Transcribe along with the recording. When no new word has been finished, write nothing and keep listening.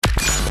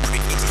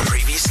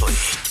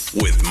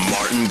with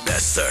Martin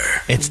Bester.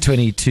 It's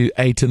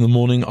 8 in the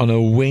morning on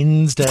a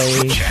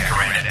Wednesday. Jack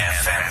Rabbit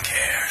FM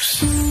cares.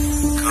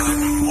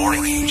 Good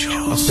morning,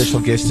 Angels. Our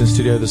special guest in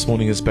studio this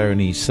morning is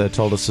Berenice.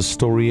 Told us a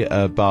story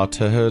about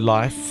her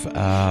life.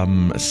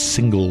 A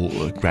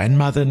single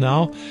grandmother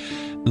now.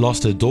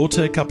 Lost her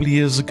daughter a couple of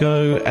years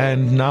ago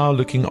and now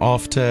looking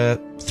after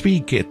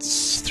three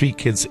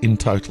kids in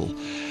total.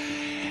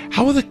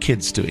 How are the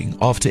kids doing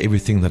after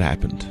everything that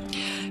happened?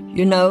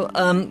 You know,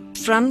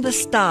 from the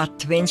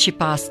start, when she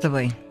passed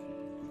away,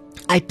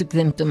 I took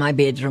them to my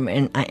bedroom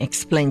and I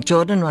explained.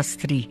 Jordan was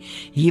 3.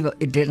 He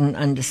didn't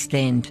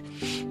understand.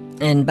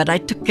 But I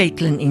took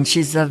Caitlin in.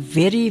 She's a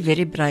very,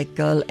 very bright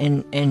girl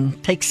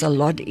and takes a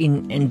lot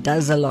in and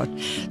does a lot.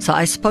 So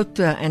I spoke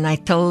to her and I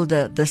told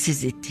her, this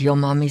is it. Your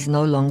mom is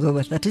no longer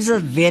with us. It is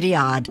very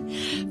hard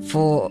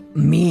for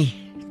me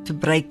to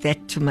break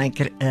that to my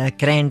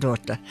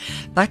granddaughter.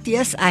 But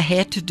yes, I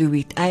had to do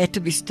it. I had to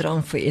be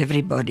strong for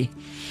everybody.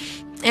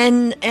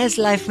 And as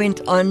life went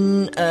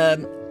on,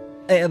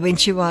 when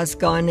she was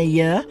gone a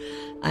year,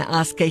 I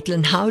asked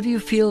Caitlin, how do you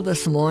feel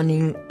this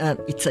morning?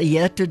 It's a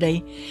year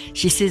today.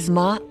 She says,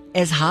 Ma,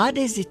 as hard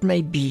as it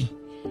may be,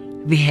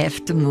 we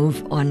have to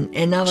move on.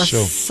 And I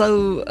was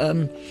so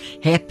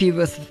happy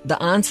with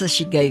the answer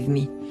she gave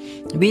me.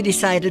 We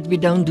decided we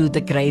don't do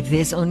the grave.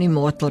 There's only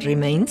mortal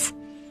remains.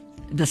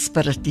 The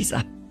spirit is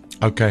up.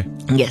 Okay.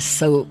 Yes,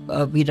 so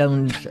we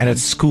don't... And at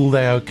school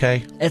they're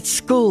okay? At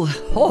school,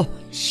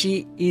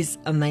 she is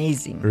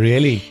amazing.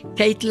 Really?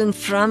 Caitlin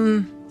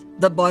from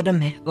the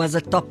bottom was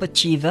a top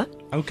achiever.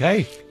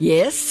 Okay.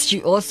 Yes,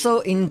 she also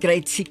in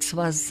grade 6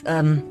 was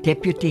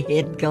deputy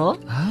head girl.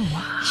 Oh,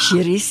 wow. She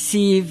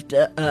received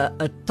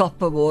a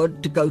top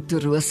award to go to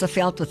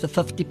Roosevelt with a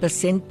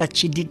 50%, but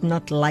she did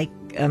not like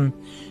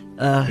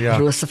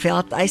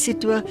Roosevelt. I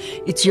said to her,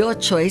 it's your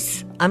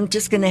choice. I'm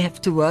just going to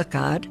have to work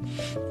hard.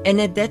 And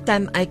at that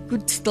time, I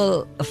could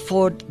still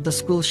afford the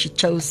school she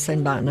chose,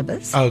 St.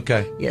 Barnabas.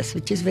 Okay. Yes,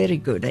 which is very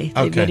good. They're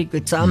Okay. very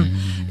good. So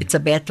it's a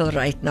battle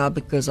right now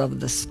because of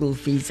the school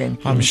fees and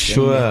things. I'm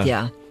sure. And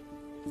yeah.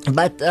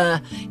 But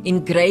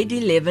in grade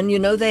 11, you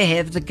know, they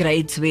have the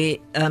grades where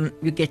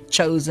you get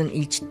chosen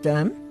each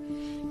term.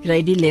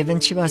 Grade 11,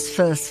 she was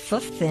first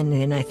 5th, and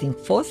then I think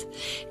 4th,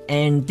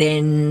 and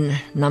then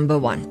number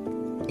 1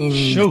 in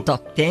the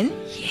top 10.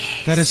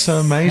 Yes. That is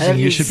so amazing.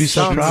 You should be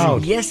so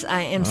proud. Yes,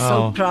 I am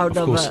so proud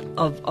of her,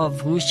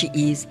 of who she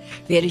is.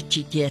 Very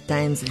cheeky at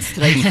times and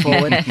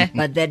straightforward,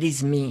 but that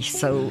is me.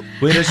 So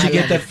where does she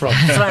get that from?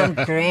 From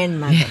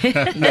grandmother.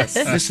 Yes.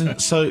 Listen,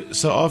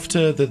 so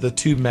after the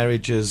 2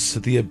 marriages,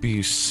 the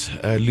abuse,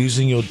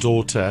 losing your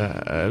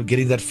daughter,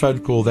 getting that phone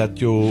call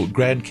that your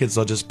grandkids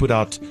are just put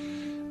out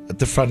at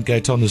the front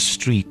gate on the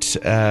street,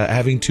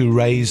 having to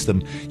raise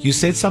them. You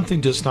said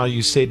something just now.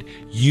 You said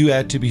you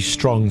had to be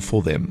strong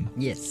for them.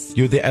 Yes.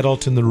 You're the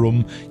adult in the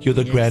room. You're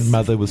the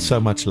grandmother with so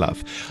much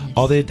love. Yes.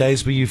 Are there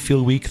days where you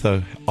feel weak,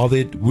 though?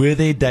 Were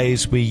there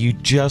days where you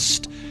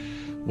just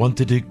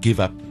wanted to give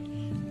up?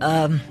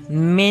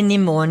 Many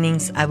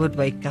mornings I would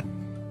wake up.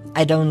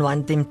 I don't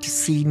want them to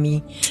see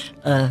me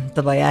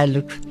the way I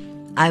look.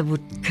 I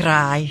would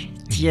cry.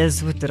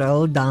 Tears would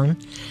roll down.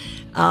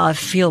 I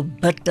feel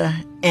bitter,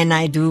 and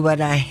I do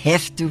what I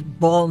have to,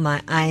 bawl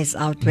my eyes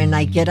out when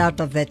I get out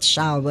of that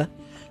shower.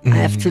 I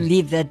have to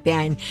leave that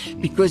behind,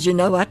 because you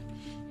know what?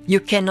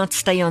 You cannot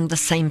stay on the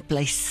same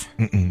place.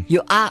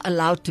 You are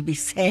allowed to be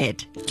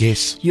sad.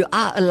 Yes. You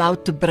are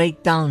allowed to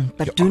break down,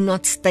 but do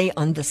not stay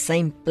on the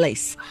same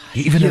place.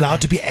 You're even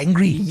allowed to be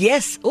angry.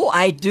 Yes. Oh,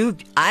 I do.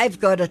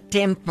 I've got a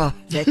temper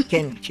that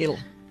can kill.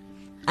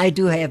 I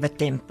do have a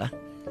temper.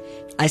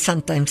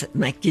 Sometimes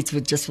my kids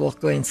would just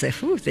walk away and say,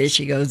 "Ooh, there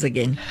she goes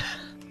again."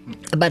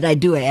 But I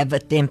do have a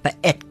temper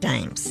at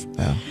times.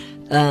 Yeah.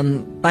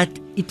 But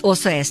it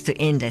also has to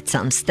end at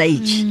some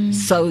stage.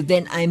 So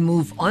then I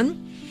move on.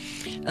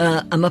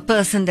 I'm a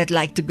person that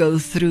like to go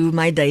through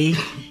my day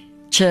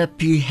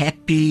chirpy,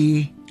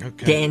 happy,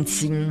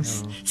 dancing,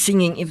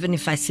 singing. Even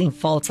if I sing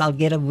false, I'll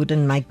get a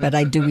wooden mic, but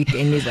I do it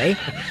anyway.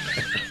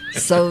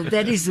 So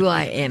that is who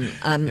I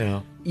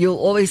am. You'll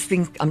always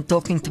think I'm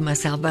talking to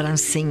myself, but I'm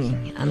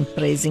singing. I'm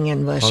praising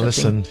and worshiping. Oh,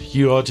 listen,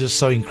 you are just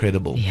so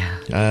incredible.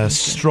 Yeah.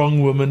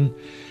 Strong woman,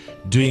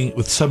 doing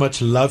with so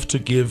much love to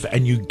give,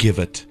 and you give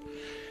it.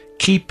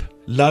 Keep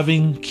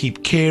loving,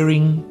 keep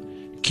caring,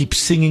 keep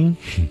singing,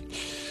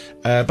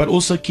 but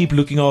also keep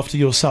looking after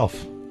yourself.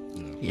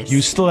 Yes.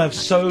 You still have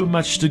so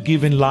much to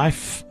give in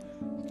life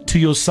to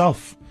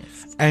yourself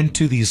and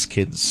to these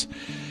kids.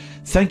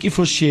 Thank you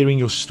for sharing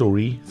your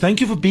story. Thank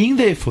you for being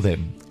there for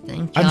them.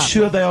 Thank you. I'm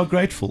sure they are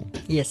grateful.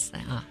 Yes,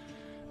 they are.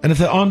 And if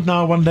they aren't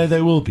now, one day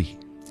they will be.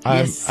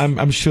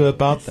 I'm sure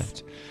about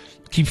that.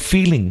 Keep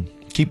feeling.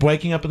 Keep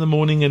waking up in the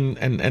morning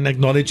and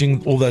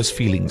acknowledging all those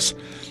feelings.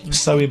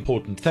 So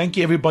important. Thank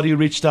you, everybody who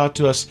reached out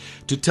to us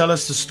to tell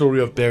us the story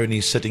of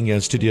Berenice sitting here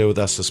in studio with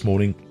us this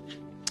morning.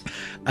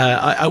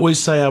 I always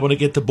say I want to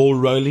get the ball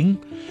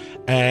rolling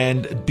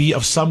and be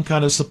of some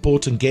kind of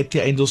support and get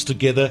your angels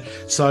together.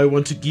 So I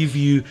want to give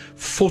you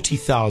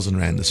 40,000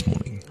 Rand this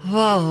morning.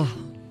 Wow.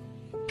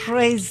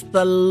 Praise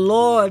the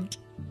Lord.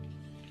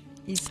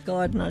 Is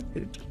God not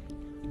good?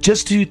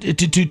 Just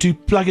to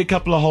plug a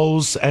couple of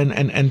holes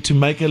and to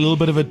make a little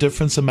bit of a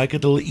difference and make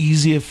it a little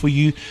easier for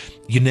you.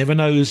 You never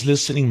know who's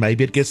listening.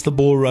 Maybe it gets the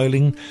ball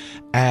rolling,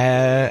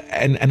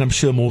 and I'm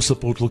sure more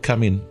support will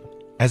come in,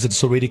 as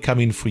it's already come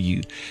in for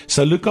you.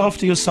 So look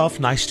after yourself.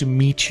 Nice to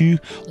meet you.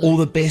 All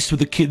the best with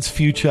the kids'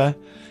 future,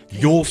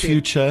 your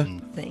future.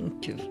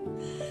 Thank you.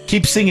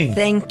 Keep singing.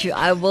 Thank you.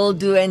 I will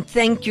do. And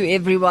thank you,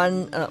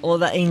 everyone, all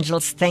the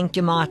angels. Thank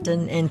you,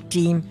 Martin and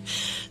team.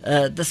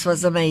 This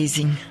was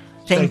amazing.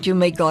 Thank you.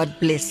 May God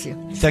bless you.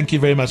 Thank you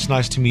very much.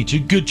 Nice to meet you.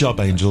 Good job,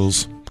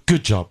 angels.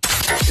 Good job.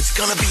 It's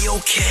gonna be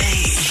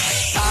okay.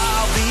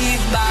 I'll be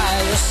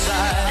by your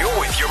side. You're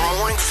with your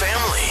morning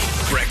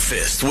family.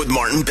 Breakfast with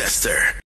Martin Bester.